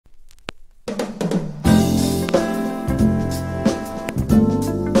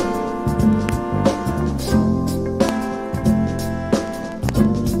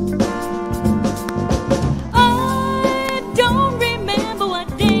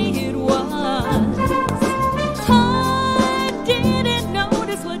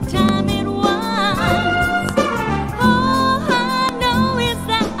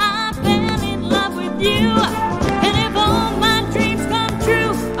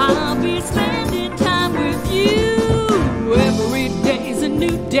spending time with you. Every day's a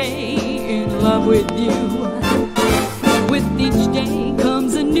new day in love with you. With each day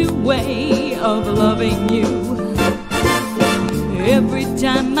comes a new way of loving you. Every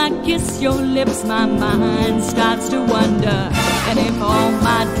time I kiss your lips, my mind starts to wonder. And if all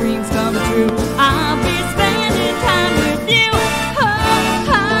my dreams come true, I'll be spending time with you. Oh,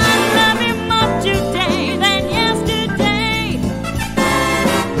 I love you more today than yesterday,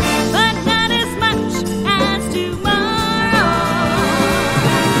 but not as much as tomorrow.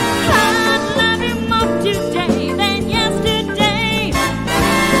 I love you more today than yesterday,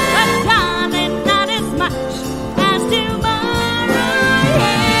 but darling, not as much as tomorrow.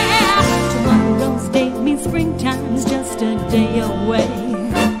 Yeah, tomorrow's day means springtime's just a day away.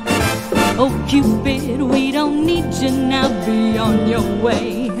 Oh Cupid, we don't need you now, be on your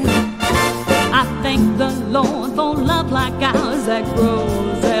way. I thank the Lord for love like ours that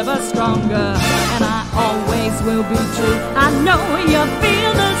grows ever stronger. And I always will be true, I know you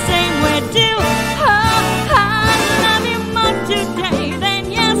feel the same way too. Oh, I love you more today than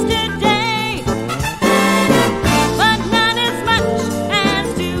yesterday, but not as much as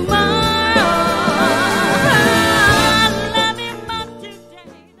tomorrow. I love you more today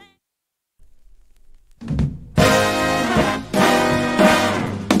than...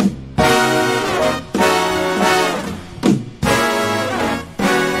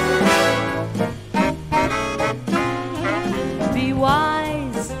 Be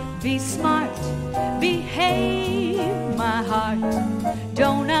wise, be smart, behave, my heart.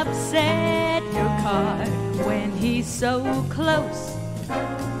 Don't upset your card when he's so close.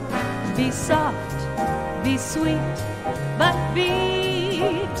 Be soft, be sweet, but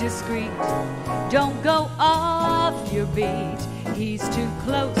be discreet. Don't go off your beat, he's too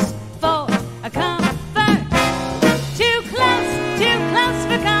close for a comfort. Too close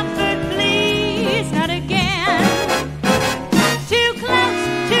for comfort, please, not again. Too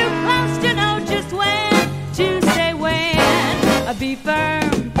close to know just when to say when. Be firm,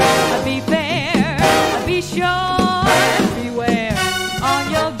 be fair, be sure, beware. On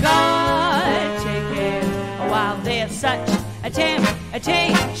your guard, take care while there's such a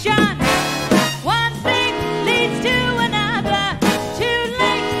temptation. One thing leads to another, too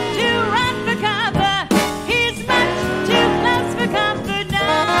late to run for cover. He's much too close for comfort now.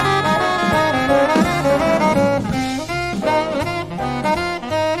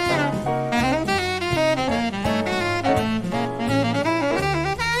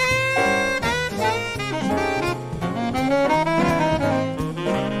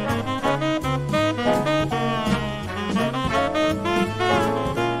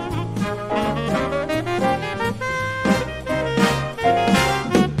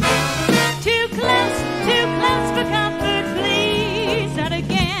 Too close for comfort, please, not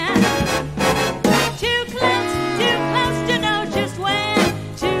again. Too close to know just when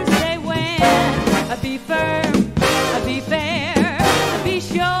to say when. Be firm, be fair, be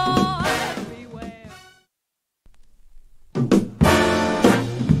sure, beware.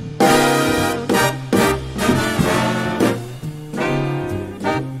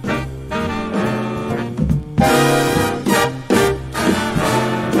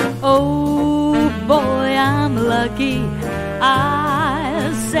 Oh boy, I'm lucky,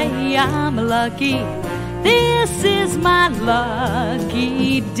 I say I'm lucky. This is my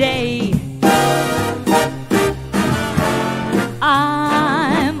lucky day.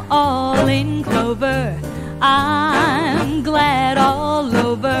 I'm all in clover, I'm glad all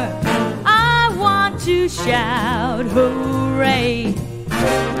over. I want to shout hooray.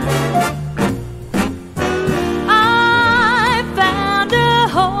 I found a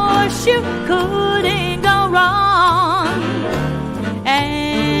horseshoe, couldn't go wrong.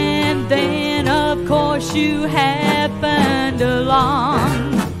 And then of course you happened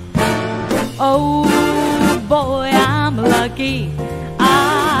along. Oh boy, I'm lucky,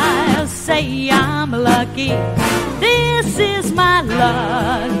 I'll say I'm lucky. This is my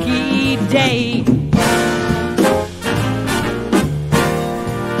lucky day.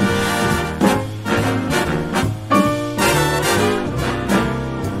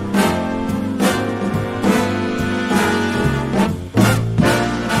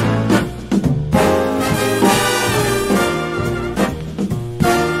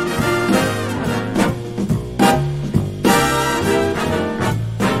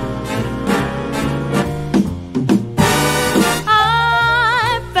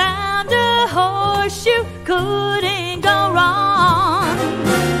 Couldn't go wrong.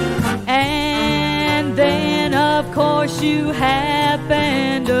 And then of course you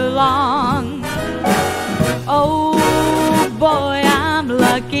happened along. Oh boy, I'm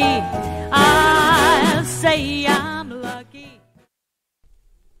lucky. I'll say I'm lucky.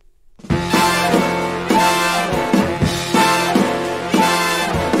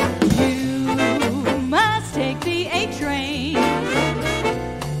 You must take the A train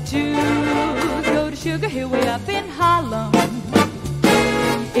to go to Sugar Hill way up in Harlem.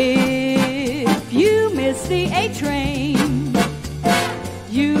 If you miss the A train,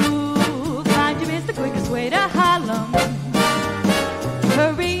 you'll find you missed the quickest way to Harlem.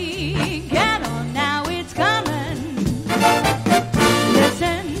 Hurry, get on now, it's coming.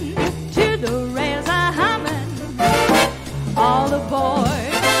 Listen to the rails are humming. All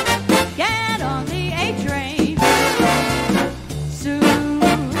aboard, get on the A train. Soon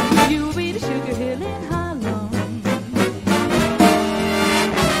you'll be to Sugar Hill in Harlem.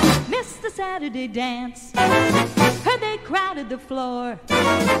 Missed the Saturday dance, heard they crowded the floor.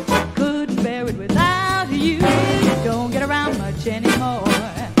 Couldn't bear it without you, don't get around much anymore.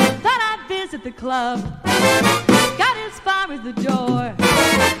 Thought I'd visit the club, got as far as the door.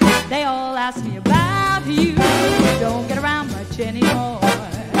 They all asked me about you, don't get around much anymore.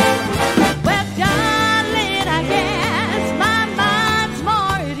 Well, darling, I guess my mind's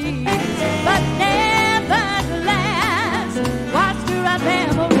more at ease, but nevertheless, what's to our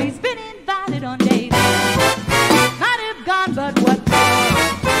memories? Been invited on dates, might have gone, but what for?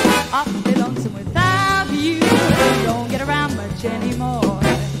 Awfully lonesome without you, don't get around much anymore.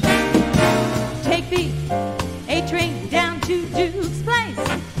 Take the A train down to Duke's place,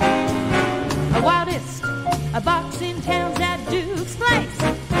 the wildest boxing town's at Duke's place.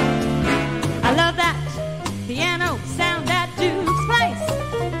 I love that piano sound at Duke's place.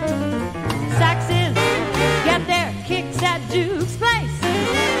 Saxes get their kicks at Duke's place.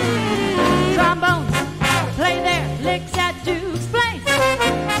 Trombones play their licks at Duke's place.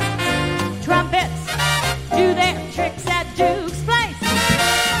 Trumpets do their tricks at Duke's place.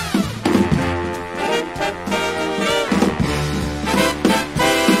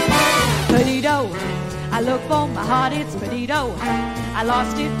 Perdido, I look for my heart, it's Perdido. I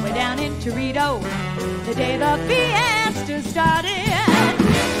lost it way down in Torito the day the fiesta started.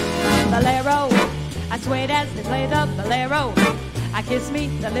 Bolero, I swayed as they play the bolero. I kissed me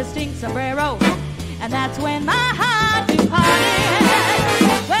the listing sombrero, and that's when my heart departed.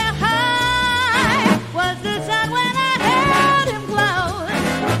 Well, high was the sun when I held him close.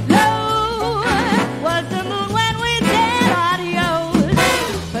 Low was the moon when we said adios.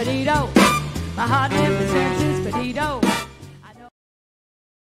 Perdido, my heart never searched